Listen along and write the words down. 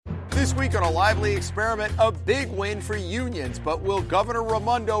This week on A Lively Experiment, a big win for unions, but will Governor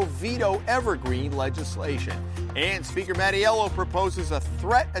Raimondo veto evergreen legislation? And Speaker Mattiello proposes a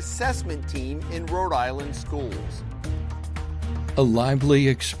threat assessment team in Rhode Island schools. A Lively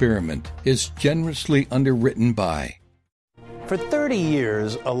Experiment is generously underwritten by... For 30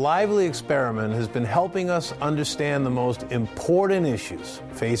 years, A Lively Experiment has been helping us understand the most important issues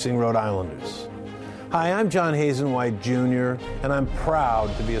facing Rhode Islanders. Hi, I'm John Hazen White Jr., and I'm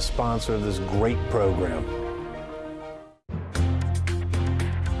proud to be a sponsor of this great program.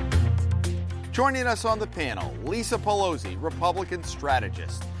 Joining us on the panel, Lisa Pelosi, Republican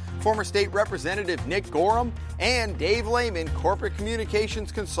strategist, former state representative Nick Gorham, and Dave Lehman, corporate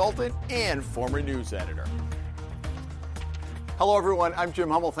communications consultant and former news editor. Hello, everyone. I'm Jim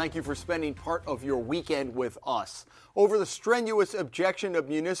Hummel. Thank you for spending part of your weekend with us. Over the strenuous objection of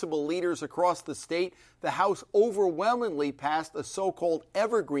municipal leaders across the state, the House overwhelmingly passed a so-called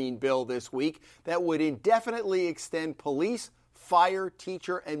evergreen bill this week that would indefinitely extend police, fire,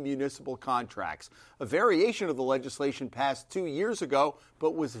 teacher, and municipal contracts. A variation of the legislation passed 2 years ago,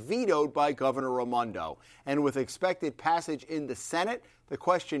 but was vetoed by Governor Raimondo. And with expected passage in the Senate, the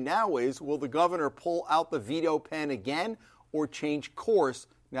question now is, will the governor pull out the veto pen again or change course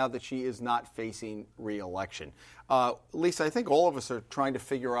now that she is not facing re-election? Lisa, I think all of us are trying to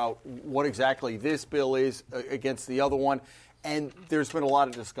figure out what exactly this bill is against the other one, and there's been a lot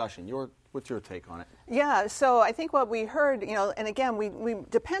of discussion. What's your take on it? Yeah, so I think what we heard, and again, we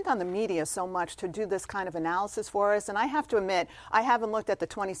depend on the media so much to do this kind of analysis for us. And I have to admit, I haven't looked at the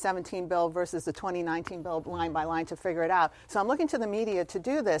 2017 bill versus the 2019 bill line by line to figure it out. So I'm looking to the media to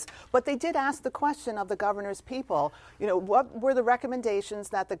do this. But they did ask the question of the governor's people, what were the recommendations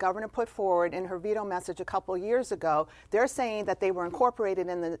that the governor put forward in her veto message a couple of years ago? They're saying that they were incorporated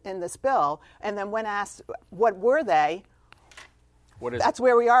in this bill. And then when asked, what were they? That's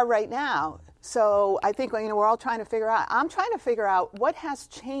where we are right now. So I think we're all trying to figure out. I'm trying to figure out what has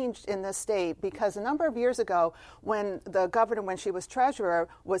changed in this state, because a number of years ago, when the governor, when she was treasurer,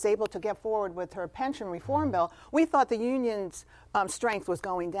 was able to get forward with her pension reform bill, we thought the union's strength was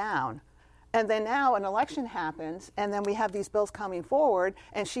going down. And then now an election happens, and then we have these bills coming forward,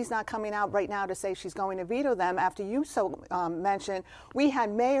 and she's not coming out right now to say she's going to veto them. After you mentioned, we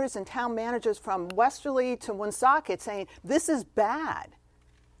had mayors and town managers from Westerly to Woonsocket saying, this is bad.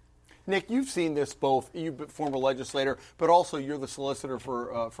 Nick, you've seen this both. You're a former legislator, but also you're the solicitor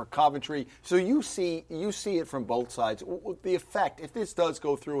for Coventry. So you see it from both sides. The effect, if this does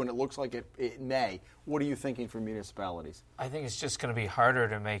go through, and it looks like it may, what are you thinking for municipalities? I think it's just going to be harder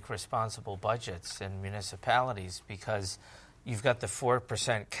to make responsible budgets in municipalities because you've got the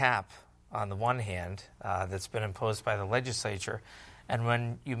 4% cap on the one hand that's been imposed by the legislature, and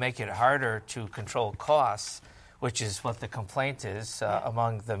when you make it harder to control costs, which is what the complaint is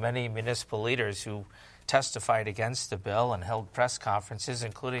among the many municipal leaders who testified against the bill and held press conferences,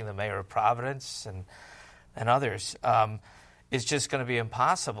 including the mayor of Providence and others. It's just going to be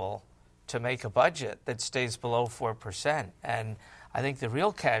impossible to make a budget that stays below 4%. And I think the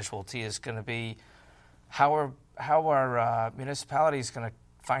real casualty is going to be how are municipalities going to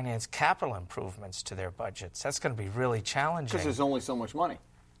finance capital improvements to their budgets. That's going to be really challenging. Because there's only so much money.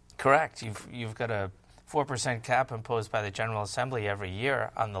 Correct. You've got a 4% cap imposed by the General Assembly every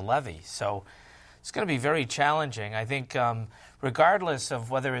year on the levy. So it's going to be very challenging. I think regardless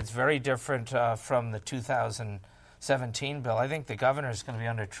of whether it's very different from the 2017 bill, I think the governor is going to be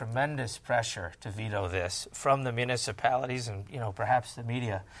under tremendous pressure to veto this from the municipalities and, perhaps the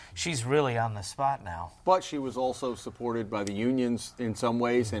media. She's really on the spot now. But she was also supported by the unions in some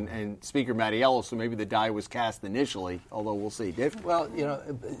ways and Speaker Mattiello, so maybe the die was cast initially, although we'll see. Dave? Well,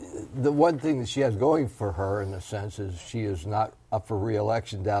 the one thing that she has going for her, in a sense, is she is not up for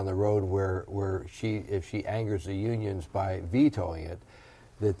re-election down the road where if she angers the unions by vetoing it,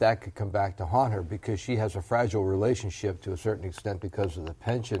 that could come back to haunt her, because she has a fragile relationship to a certain extent because of the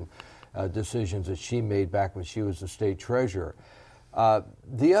pension decisions that she made back when she was the state treasurer.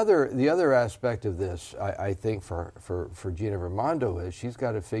 The other aspect of this, I think, for Gina Raimondo is she's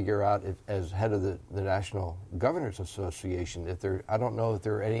got to figure out, as head of the National Governors Association, I don't know if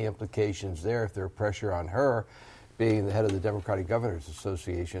there are any implications there, if there are pressure on her, being the head of the Democratic Governors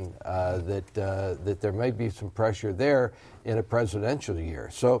Association, that there may be some pressure there in a presidential year.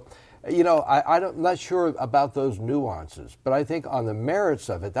 So, I'm not sure about those nuances, but I think on the merits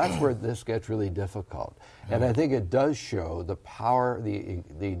of it, that's where this gets really difficult. And I think it does show the power, the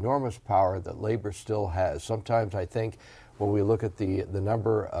enormous power that labor still has. Sometimes I think when we look at the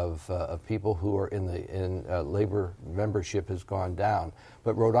number of people who are in labor membership has gone down,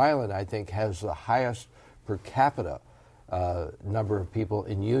 but Rhode Island, I think, has the highest per capita number of people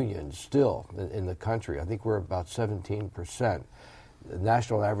in unions still in the country. I think we're about 17%. The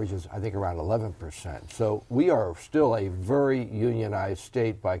national average is, I think, around 11%. So we are still a very unionized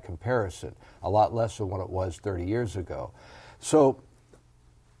state by comparison, a lot less than what it was 30 years ago. So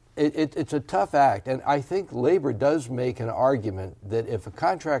it's a tough act, and I think labor does make an argument that if a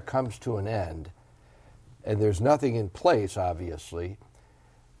contract comes to an end, and there's nothing in place, obviously,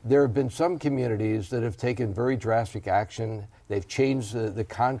 there have been some communities that have taken very drastic action. They've changed the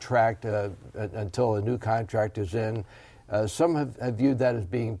contract until a new contract is in. Some have viewed that as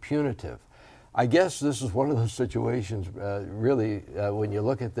being punitive. I guess this is one of those situations, really, when you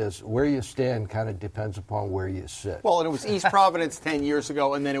look at this, where you stand kind of depends upon where you sit. Well, and it was East Providence 10 years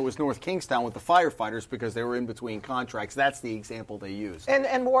ago, and then it was North Kingstown with the firefighters because they were in between contracts. That's the example they used.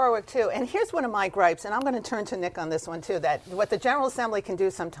 And Warwick, too. And here's one of my gripes, and I'm going to turn to Nick on this one, too, that what the General Assembly can do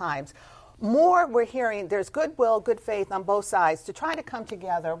sometimes. More we're hearing there's goodwill, good faith on both sides to try to come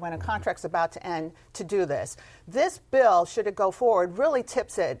together when a contract's about to end to do this. This bill, should it go forward, really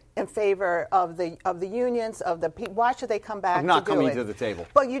tips it in favor of the unions, of the people. Why should they come back I'm not to do it? coming to the table.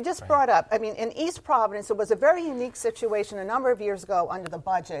 But you just brought up, I mean, in East Providence, it was a very unique situation a number of years ago under the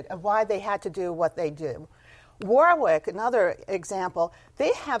budget of why they had to do what they do. Warwick, another example,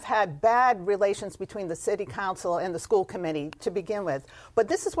 they have had bad relations between the city council and the school committee to begin with. But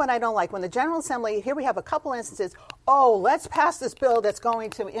this is what I don't like. When the General Assembly, here we have a couple instances, let's pass this bill that's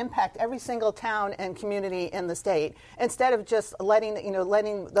going to impact every single town and community in the state, instead of just letting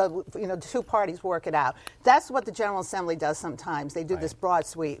the two parties work it out. That's what the General Assembly does sometimes. They do this broad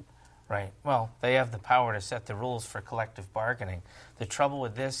sweep. Right. Well, they have the power to set the rules for collective bargaining. The trouble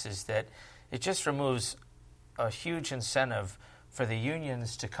with this is that it just removes a huge incentive for the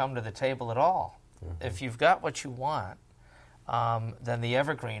unions to come to the table at all. Mm-hmm. If you've got what you want, then the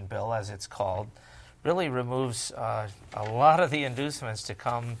Evergreen Bill, as it's called, really removes a lot of the inducements to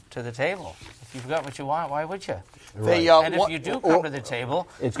come to the table. If you've got what you want, why would you? Right. And if you do come to the table,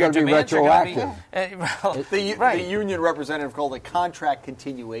 it's going to be retroactive. The union representative called it contract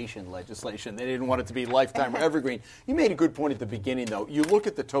continuation legislation. They didn't want it to be lifetime or evergreen. You made a good point at the beginning, though. You look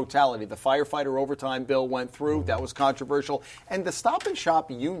at the totality. The firefighter overtime bill went through. That was controversial. And the Stop and Shop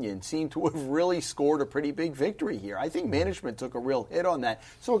union seemed to have really scored a pretty big victory here. I think management took a real hit on that.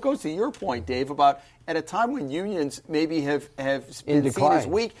 So it goes to your point, Dave, about at a time when unions maybe have been seen as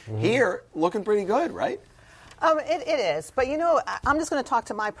weak, here looking pretty good, right? It is, but I'm just going to talk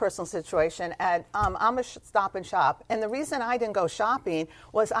to my personal situation. I'm a Stop and Shop, and the reason I didn't go shopping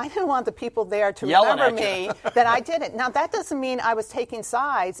was I didn't want the people there to remember me that I did it. Now, that doesn't mean I was taking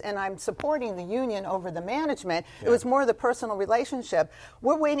sides and I'm supporting the union over the management. Yeah. It was more the personal relationship.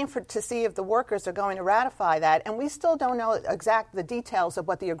 We're waiting to see if the workers are going to ratify that, and we still don't know the details of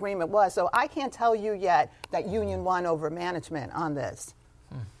what the agreement was, so I can't tell you yet that union won over management on this.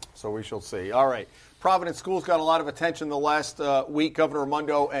 So we shall see. All right. Providence schools got a lot of attention the last week. Governor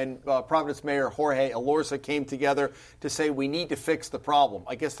Raimondo and Providence Mayor Jorge Elorza came together to say we need to fix the problem.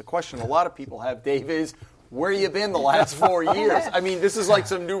 I guess the question a lot of people have, Dave, is where you been the last 4 years? I mean, this is like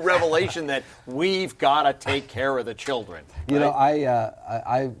some new revelation that we've got to take care of the children. Right? You know,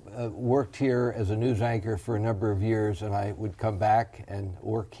 I worked here as a news anchor for a number of years, and I would come back and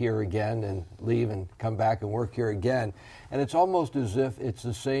work here again and leave and come back and work here again. And it's almost as if it's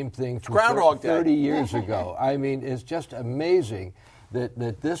the same thing from 30 years ago. I mean, it's just amazing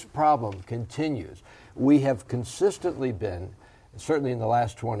that this problem continues. We have consistently been, certainly in the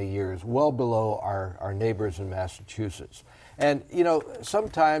last 20 years, well below our neighbors in Massachusetts. And,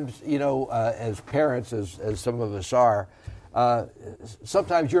 sometimes, as parents, as some of us are,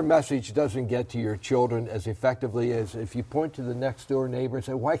 sometimes your message doesn't get to your children as effectively as if you point to the next door neighbor and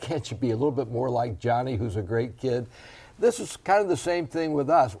say, why can't you be a little bit more like Johnny, who's a great kid? This is kind of the same thing with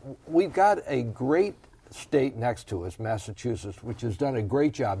us. We've got a great state next to us, Massachusetts, which has done a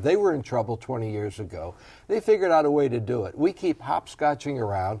great job. They were in trouble 20 years ago. They figured out a way to do it. We keep hopscotching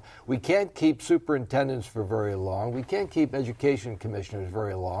around. We can't keep superintendents for very long. We can't keep education commissioners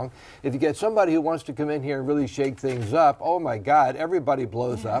very long. If you get somebody who wants to come in here and really shake things up, oh my God, everybody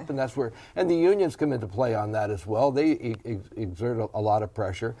blows up, and that's where, and the unions come into play on that as well. They exert a lot of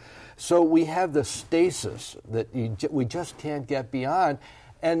pressure. So we have the stasis that we just can't get beyond.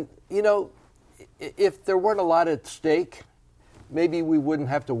 And, if there weren't a lot at stake, maybe we wouldn't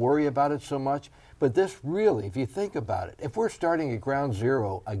have to worry about it so much. But this really, if you think about it, if we're starting at ground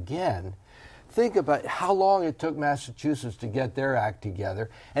zero again, think about how long it took Massachusetts to get their act together,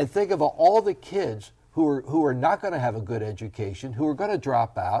 and think of all the kids who are not going to have a good education, who are going to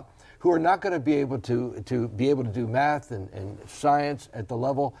drop out, who are not going to be able to do math and science at the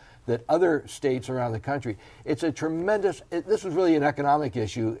level that other states around the country. It's a tremendous. This is really an economic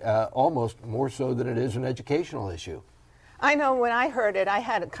issue, almost more so than it is an educational issue. I know when I heard it, I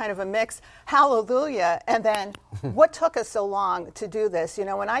had kind of a mix, hallelujah, and then what took us so long to do this? You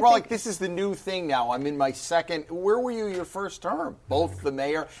know, when I well, think like this is the new thing now. I'm in my second. Where were you your first term? Both the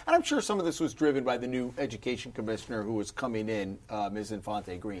mayor, and I'm sure some of this was driven by the new education commissioner who was coming in, Ms.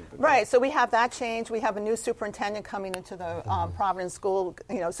 Infante Green. Right. So we have that change. We have a new superintendent coming into the Providence School.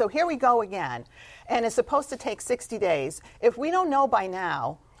 You know, so here we go again, and it's supposed to take 60 days. If we don't know by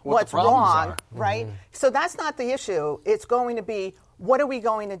now what's wrong, right? So that's not the issue. It's going to be, what are we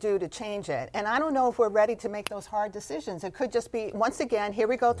going to do to change it? And I don't know if we're ready to make those hard decisions. It could just be, once again, here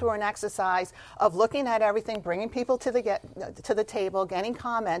we go through an exercise of looking at everything, bringing people to the table, getting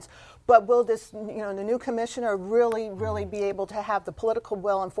comments. But will this, the new commissioner really be able to have the political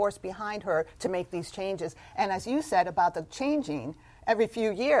will and force behind her to make these changes? And as you said about the changing every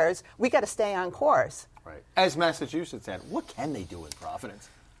few years, we got to stay on course. Right. As Massachusetts said, what can they do in Providence?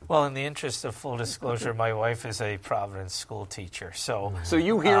 Well, in the interest of full disclosure, my wife is a Providence school teacher. So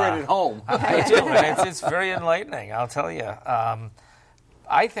you hear it at home. I do, and it's very enlightening, I'll tell you.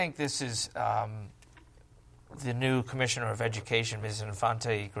 I think this is the new Commissioner of Education, Ms.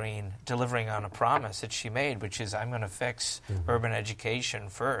 Infante Green, delivering on a promise that she made, which is, I'm going to fix urban education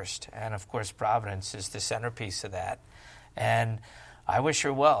first. And, of course, Providence is the centerpiece of that. And I wish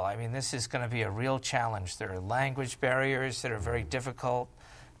her well. I mean, this is going to be a real challenge. There are language barriers that are very difficult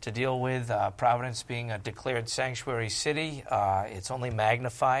to deal with. Providence being a declared sanctuary city, it's only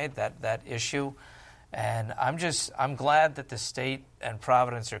magnified that issue. And I'm glad that the state and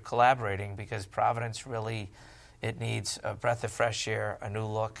Providence are collaborating, because Providence really, it needs a breath of fresh air, a new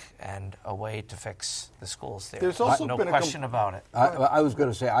look, and a way to fix the schools there. There's also no been question about it. I was going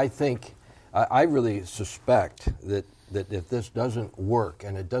to say, I really suspect that if this doesn't work,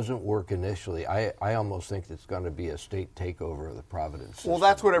 and it doesn't work initially, I almost think it's going to be a state takeover of the Providence system. Well,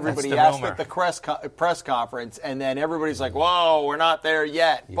 that's what everybody asked at the press conference, and then everybody's like, whoa, we're not there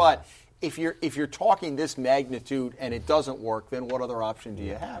yet. Yeah. But if you're talking this magnitude and it doesn't work, then what other option do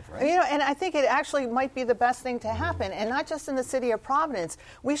you have, right? And I think it actually might be the best thing to happen, and not just in the city of Providence.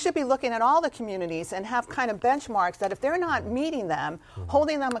 We should be looking at all the communities and have kind of benchmarks that if they're not meeting them,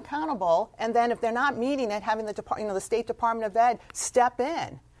 holding them accountable, and then if they're not meeting it, having the State Department of Ed step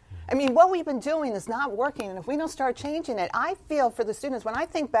in. I mean, what we've been doing is not working, and if we don't start changing it, I feel for the students. When I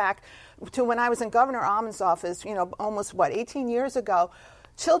think back to when I was in Governor Ahmed's office, almost, 18 years ago,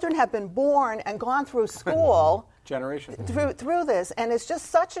 children have been born and gone through school generation through this, and it's just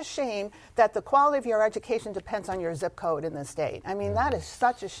such a shame that the quality of your education depends on your zip code in the state. I mean, that is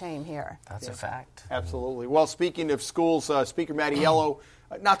such a shame here. That's a fact. Absolutely. Well, speaking of schools, Speaker Mattiello,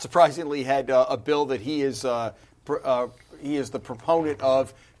 not surprisingly, had a bill that he is the proponent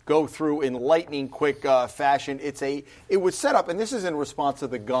of go through in lightning quick fashion. It was set up, and this is in response to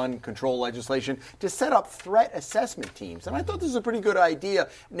the gun control legislation, to set up threat assessment teams. And I thought this was a pretty good idea.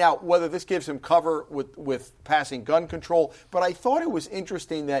 Now, whether this gives him cover with passing gun control, but I thought it was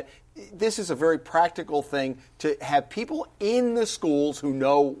interesting that this is a very practical thing to have people in the schools who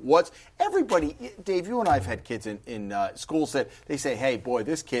know everybody. Dave, you and I have had kids in schools that they say, hey, boy,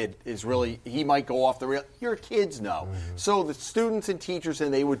 this kid is he might go off the rail. Your kids know. Mm-hmm. So the students and teachers,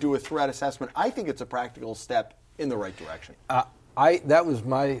 and they would do a threat assessment. I think it's a practical step in the right direction. That was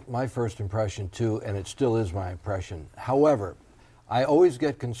my first impression, too, and it still is my impression. However, I always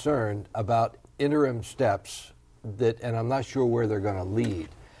get concerned about interim steps and I'm not sure where they're going to lead.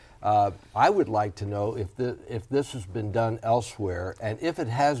 I would like to know if this has been done elsewhere, and if it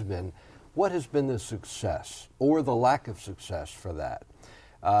has been, what has been the success or the lack of success for that?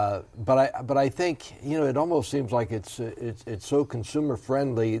 But I think it almost seems like it's so consumer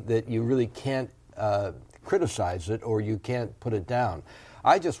friendly that you really can't criticize it or you can't put it down.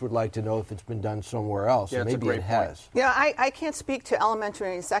 I just would like to know if it's been done somewhere else. Yeah, maybe it has. I can't speak to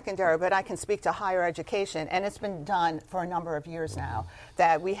elementary and secondary, but I can speak to higher education, and it's been done for a number of years now,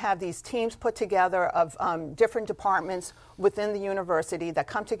 that we have these teams put together of different departments within the university that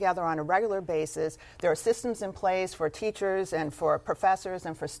come together on a regular basis. There are systems in place for teachers and for professors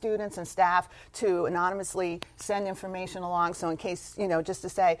and for students and staff to anonymously send information along. So in case, just to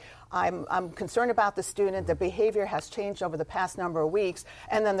say, I'm concerned about the student, the behavior has changed over the past number of weeks.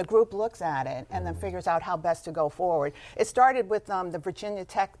 and then the group looks at it and then figures out how best to go forward. It started with the Virginia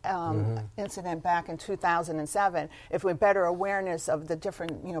Tech incident back in 2007. If we have better awareness of the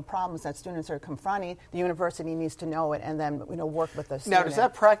different problems that students are confronting, the university needs to know it and then work with the student. Now, does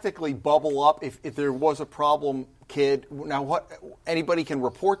that practically bubble up if there was a problem kid? Now, anybody can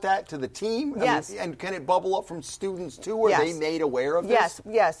report that to the team? Yes. And can it bubble up from students too? Are they made aware of this?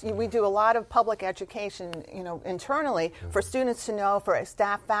 Yes. We do a lot of public education, internally for students to know, for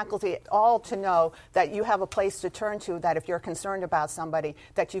staff, faculty, all to know that you have a place to turn to, that if you're concerned about somebody,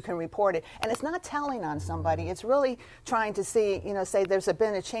 that you can report it. And it's not telling on somebody. It's really trying to see, say there's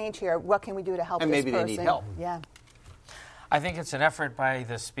been a change here. What can we do to help this person? And maybe they need help. Yeah. I think it's an effort by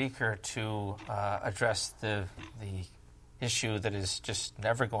the speaker to address the issue that is just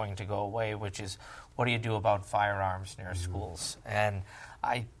never going to go away, which is what do you do about firearms near schools? And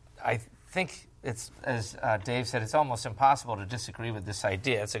I think it's, as Dave said, it's almost impossible to disagree with this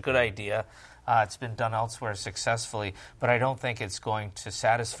idea. It's a good idea. It's been done elsewhere successfully, but I don't think it's going to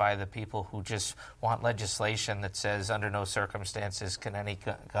satisfy the people who just want legislation that says under no circumstances can any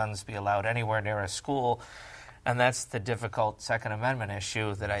guns be allowed anywhere near a school. And that's the difficult Second Amendment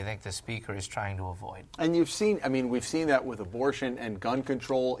issue that I think the speaker is trying to avoid. And we've seen that with abortion and gun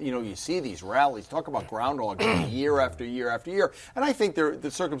control. You see these rallies, talk about Groundhog Day year after year after year. And I think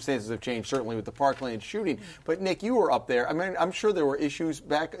the circumstances have changed, certainly with the Parkland shooting. But, Nick, you were up there. I mean, I'm sure there were issues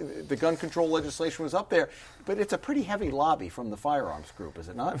back. The gun control legislation was up there. But it's a pretty heavy lobby from the firearms group, is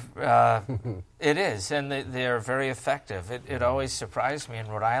it not? It is, and they're very effective. It always surprised me in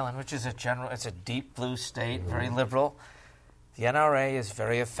Rhode Island, which is it's a deep blue state, very liberal. The NRA is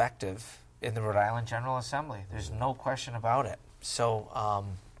very effective in the Rhode Island General Assembly. There's no question about it. So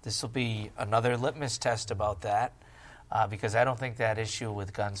this will be another litmus test about that, because I don't think that issue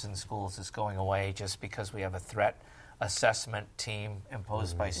with guns in schools is going away just because we have a threat assessment team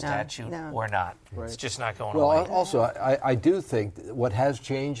imposed by statute or not. Right. It's just not going away. Well, also, I do think what has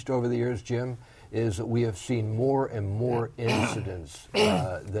changed over the years, Jim, is that we have seen more and more incidents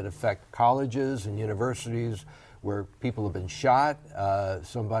that affect colleges and universities where people have been shot,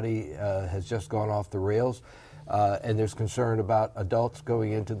 somebody has just gone off the rails, and there's concern about adults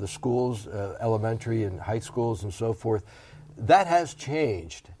going into the schools, elementary and high schools and so forth. That has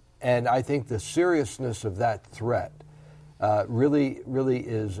changed, and I think the seriousness of that threat really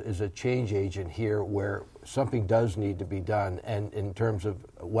is a change agent here where something does need to be done. And in terms of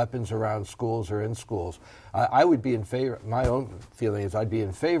weapons around schools or in schools, I would be in favor. My own feeling is I'd be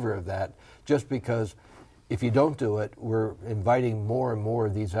in favor of that, just because if you don't do it, we're inviting more and more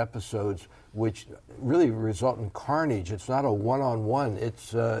of these episodes which really result in carnage. It's not a one-on-one.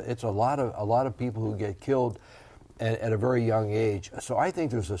 It's a lot of people who get killed at a very young age. So I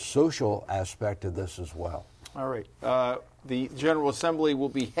think there's a social aspect to this as well. All right. The General Assembly will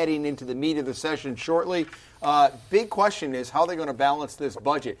be heading into the meat of the session shortly. Big question is how they're going to balance this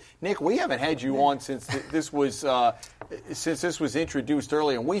budget. Nick, we haven't had you on since this was introduced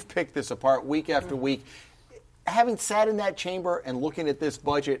earlier, and we've picked this apart week after week. Having sat in that chamber and looking at this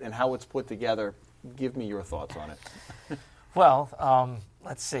budget and how it's put together, give me your thoughts on it. Well,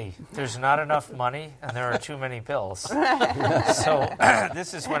 let's see. There's not enough money, and there are too many bills. So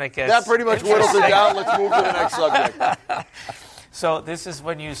this is when it gets... That pretty much whittles it down. Let's move to the next subject. So this is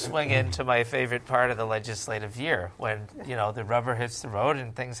when you swing into my favorite part of the legislative year, when, the rubber hits the road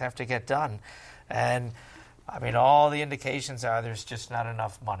and things have to get done. And, all the indications are there's just not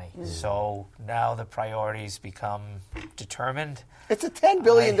enough money. So now the priorities become determined. It's a $10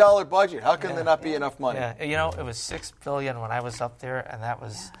 billion budget. How can there not be enough money? Yeah, it was $6 billion when I was up there, and that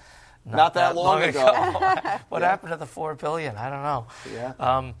was not that long ago. What happened to the $4 billion? I don't know.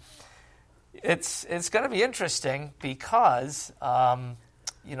 Yeah. It's going to be interesting because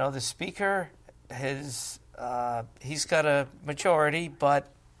the speaker he's got a majority, but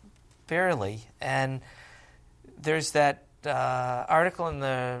barely, and there's that article in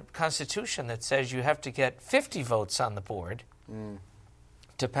the Constitution that says you have to get 50 votes on the board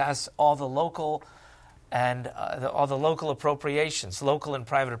to pass all the local and all the local appropriations, local and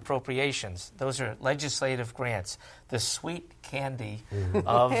private appropriations. Those are legislative grants, the sweet candy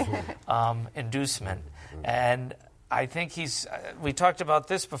of inducement. And I think we talked about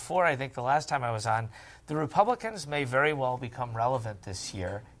this before, I think the last time I was on. The Republicans may very well become relevant this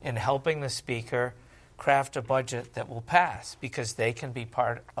year in helping the speaker craft a budget that will pass, because they can be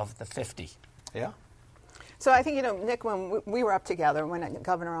part of the 50. Yeah. So I think, Nick, when we were up together, when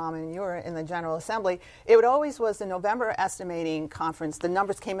Governor Almond and you were in the General Assembly, it always was the November estimating conference. The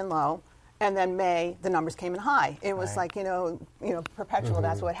numbers came in low, And then May, the numbers came in high. It was like, perpetual,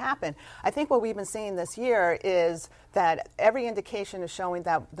 that's what happened. I think what we've been seeing this year is that every indication is showing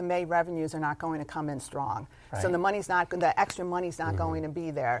that the May revenues are not going to come in strong. So the extra money's not going to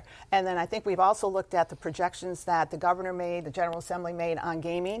be there. And then I think we've also looked at the projections that the governor made, the General Assembly made on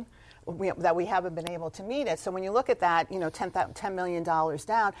gaming, that we haven't been able to meet it. So when you look at that, $10 million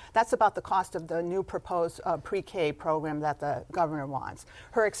down, that's about the cost of the new proposed pre-K program that the governor wants.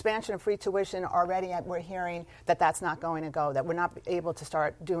 Her expansion of free tuition, already we're hearing that that's not going to go, that we're not able to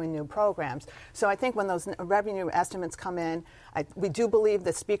start doing new programs. So I think when those revenue estimates come in, we do believe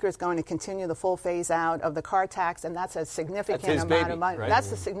the Speaker is going to continue the full phase out of the car tax, and that's a significant amount of money. Right?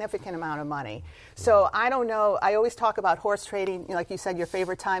 That's a significant amount of money. So I don't know. I always talk about horse trading, like you said, your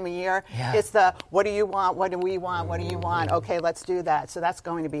favorite time of year. Yeah. It's the what do you want, what do we want, what do you want? Okay, let's do that. So that's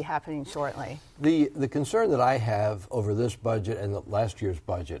going to be happening shortly. The concern that I have over this budget and last year's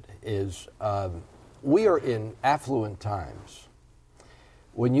budget is we are in affluent times.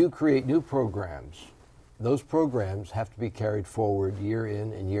 When you create new programs, those programs have to be carried forward year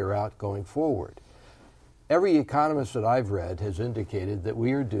in and year out going forward. Every economist that I've read has indicated that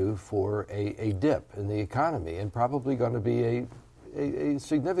we are due for a dip in the economy, and probably going to be a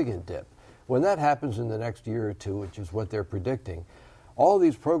significant dip. When that happens in the next year or two, which is what they're predicting, all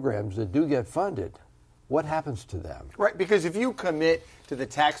these programs that do get funded, what happens to them? Right, because if you commit to the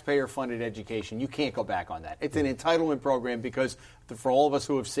taxpayer-funded education, you can't go back on that. It's an entitlement program because for all of us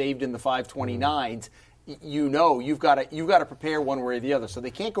who have saved in the 529s, you've got to prepare one way or the other. So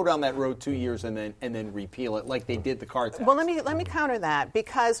they can't go down that road 2 years and then repeal it like they did the car tax. Well, let me counter that,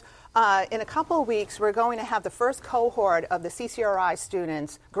 because in a couple of weeks we're going to have the first cohort of the CCRI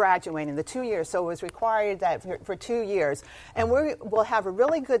students graduating, the 2 years. So it was required that for 2 years, and we'll have a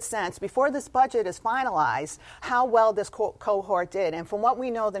really good sense before this budget is finalized how well this cohort did. And from what we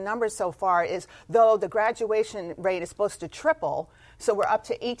know, the numbers so far is, though the graduation rate is supposed to triple, so we're up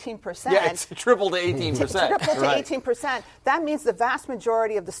to 18%. Yeah, it's tripled to 18%. Tripled to 18%. That means the vast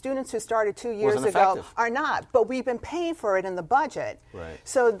majority of the students who started 2 years ago are not. But we've been paying for it in the budget. Right.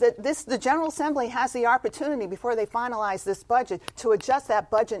 So the General Assembly has the opportunity before they finalize this budget to adjust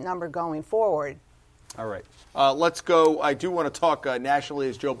that budget number going forward. All right. Let's go. I do want to talk nationally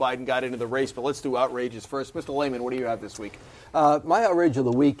as Joe Biden got into the race, but let's do outrages first. Mr. Lehman, what do you have this week? My outrage of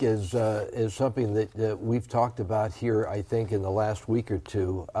the week is something that we've talked about here, I think, in the last week or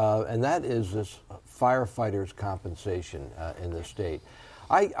two, and that is this firefighters' compensation in the state.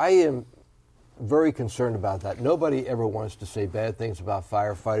 I am very concerned about that. Nobody ever wants to say bad things about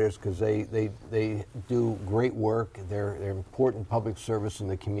firefighters because they do great work. They're important public service in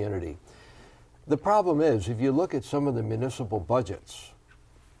the community. The problem is, if you look at some of the municipal budgets,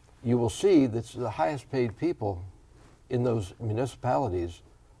 you will see that the highest paid people in those municipalities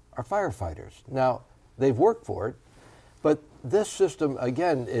are firefighters. Now, they've worked for it, but this system,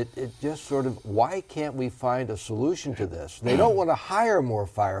 again, it just sort of, why can't we find a solution to this? They don't want to hire more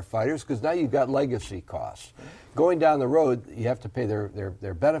firefighters because now you've got legacy costs. Going down the road, you have to pay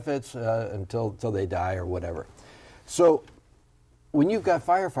their benefits until they die or whatever. So when you've got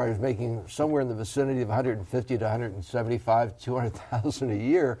firefighters making somewhere in the vicinity of $150,000 to $175,000, $200,000 a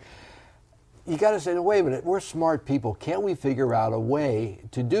year, you got to say, wait a minute, we're smart people. Can't we figure out a way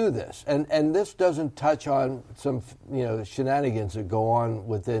to do this? And this doesn't touch on some shenanigans that go on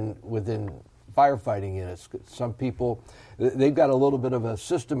within firefighting units. Some people, they've got a little bit of a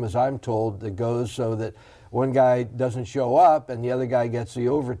system, as I'm told, that goes so that one guy doesn't show up and the other guy gets the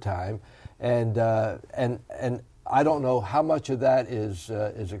overtime, and I don't know how much of that is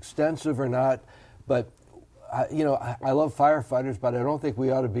extensive or not, but I love firefighters, but I don't think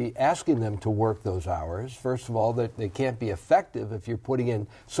we ought to be asking them to work those hours. First of all, they can't be effective if you're putting in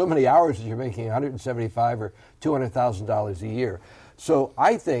so many hours that you're making $175,000 or $200,000 a year. So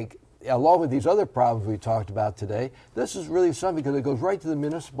I think, along with these other problems we talked about today, this is really something because it goes right to the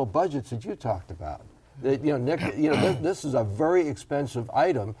municipal budgets that you talked about. Nick, this is a very expensive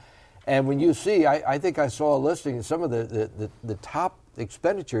item. And when you see, I think I saw a listing of some of the top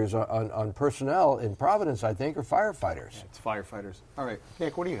expenditures on personnel in Providence, I think, are firefighters. Yeah, it's firefighters. All right.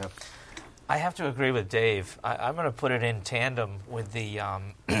 Nick, what do you have? I have to agree with Dave. I'm going to put it in tandem with the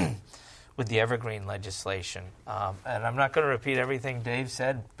with the Evergreen legislation. And I'm not going to repeat everything Dave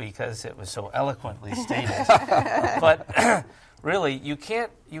said because it was so eloquently stated. But really, you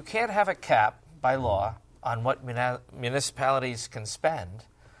can't have a cap by law on what municipalities can spend.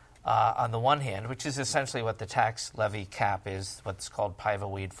 On the one hand, which is essentially what the tax levy cap is, what's called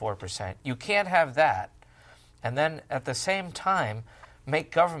PIVA-weed 4%. You can't have that, and then at the same time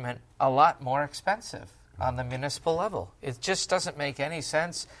make government a lot more expensive on the municipal level. It just doesn't make any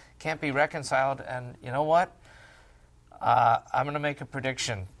sense. can't be reconciled. And you know what? I'm going to make a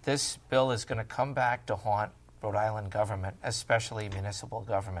prediction. This bill is going to come back to haunt Rhode Island government, especially municipal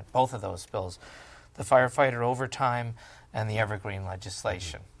government, both of those bills, the firefighter overtime and the Evergreen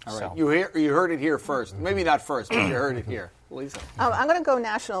legislation. All right, you heard it here first. Maybe not first, but you heard it here. Lisa? I'm going to go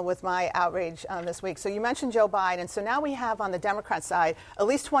national with my outrage this week. So you mentioned Joe Biden. So now we have on the Democrat side at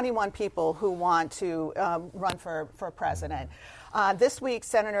least 21 people who want to run for president. This week,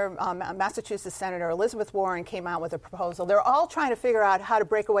 Massachusetts Senator Elizabeth Warren came out with a proposal. They're all trying to figure out how to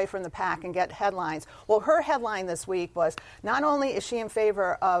break away from the pack and get headlines. Well, her headline this week was, not only is she in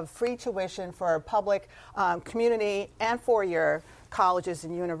favor of free tuition for public, community, and four-year colleges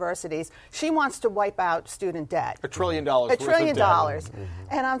and universities, she wants to wipe out student debt. $1 trillion. $1 trillion.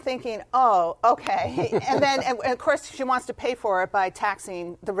 And I'm thinking, oh, okay. and of course, she wants to pay for it by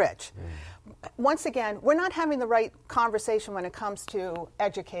taxing the rich. Once again, we're not having the right conversation when it comes to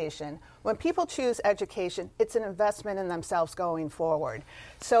education. When people choose education, it's an investment in themselves going forward.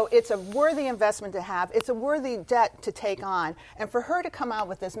 So it's a worthy investment to have. It's a worthy debt to take on. And for her to come out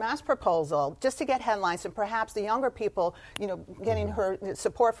with this mass proposal just to get headlines and perhaps the younger people, getting her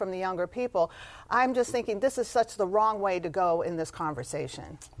support from the younger people, I'm just thinking this is such the wrong way to go in this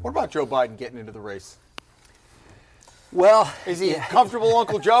conversation. What about Joe Biden getting into the race? Well, is he comfortable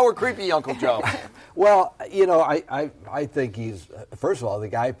Uncle Joe or creepy Uncle Joe? Well, I think he's, first of all, the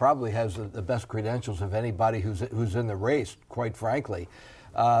guy probably has the best credentials of anybody who's in the race, quite frankly.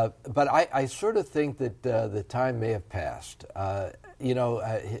 But I sort of think that the time may have passed.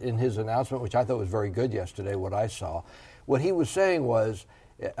 In his announcement, which I thought was very good yesterday, what I saw, what he was saying was,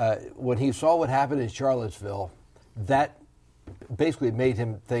 when he saw what happened in Charlottesville, that basically made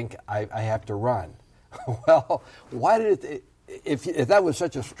him think, I have to run. Well, why did it? If that was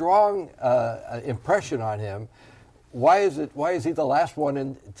such a strong impression on him, why is he the last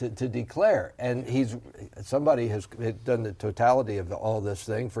one to declare? And somebody has done the totality of all this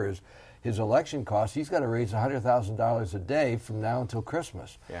thing for his election costs. He's got to raise $100,000 a day from now until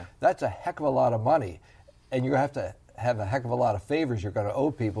Christmas. Yeah. That's a heck of a lot of money, and you're going to have to have a heck of a lot of favors you're going to owe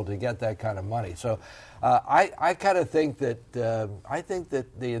people to get that kind of money. So I kind of think that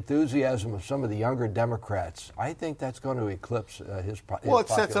the enthusiasm of some of the younger Democrats, I think that's going to eclipse his popularity. Well, it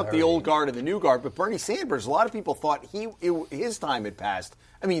sets up the old guard and the new guard. But Bernie Sanders, a lot of people thought his time had passed.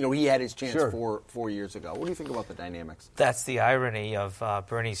 I mean, he had his chance 4 years ago. What do you think about the dynamics? That's the irony of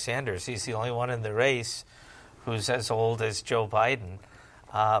Bernie Sanders. He's the only one in the race who's as old as Joe Biden,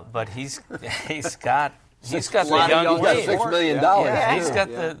 but he's got the young wave. $6 million. Yeah, he's got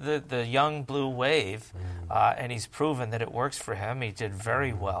the young blue wave, and he's proven that it works for him. He did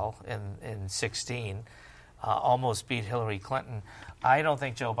very well in 2016, almost beat Hillary Clinton. I don't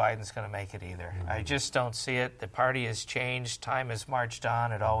think Joe Biden's going to make it either. I just don't see it. The party has changed. Time has marched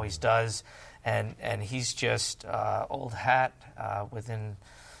on. It always does. And he's just old hat within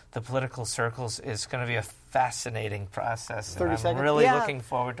the political circles. Is going to be a fascinating process. 30 seconds. I'm really looking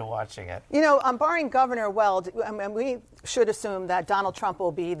forward to watching it. Barring Governor Weld, we should assume that Donald Trump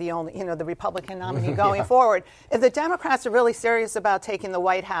will be the only, the Republican nominee going forward. If the Democrats are really serious about taking the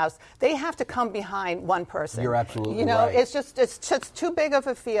White House, they have to come behind one person. You're absolutely right. It's just too big of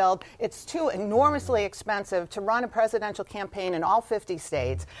a field. It's too enormously expensive to run a presidential campaign in all 50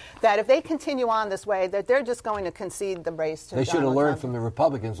 states. That if they continue on this way, that they're just going to concede the race to They should have Donald learned Trump. from the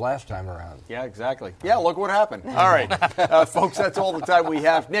Republicans last time around. Yeah, exactly. Yeah, look what happened. All right, folks, that's all the time we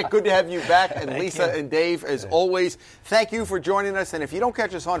have. Nick, good to have you back, and Lisa and Dave, as always, thank you for joining us. And if you don't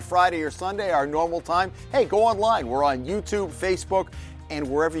catch us on Friday or Sunday, our normal time, hey, go online. We're on YouTube, Facebook, and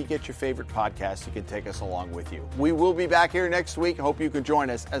wherever you get your favorite podcasts, you can take us along with you. We will be back here next week. Hope you can join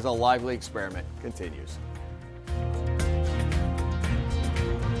us as A Lively Experiment continues.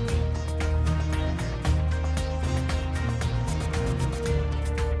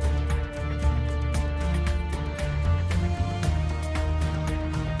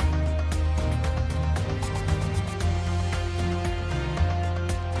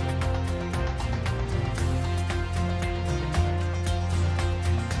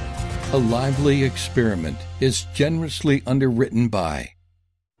 A Lively Experiment is generously underwritten by.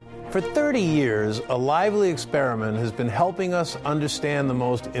 For 30 years, A Lively Experiment has been helping us understand the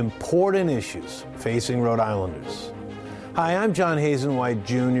most important issues facing Rhode Islanders. Hi, I'm John Hazen White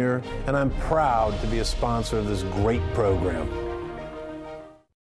Jr., and I'm proud to be a sponsor of this great program.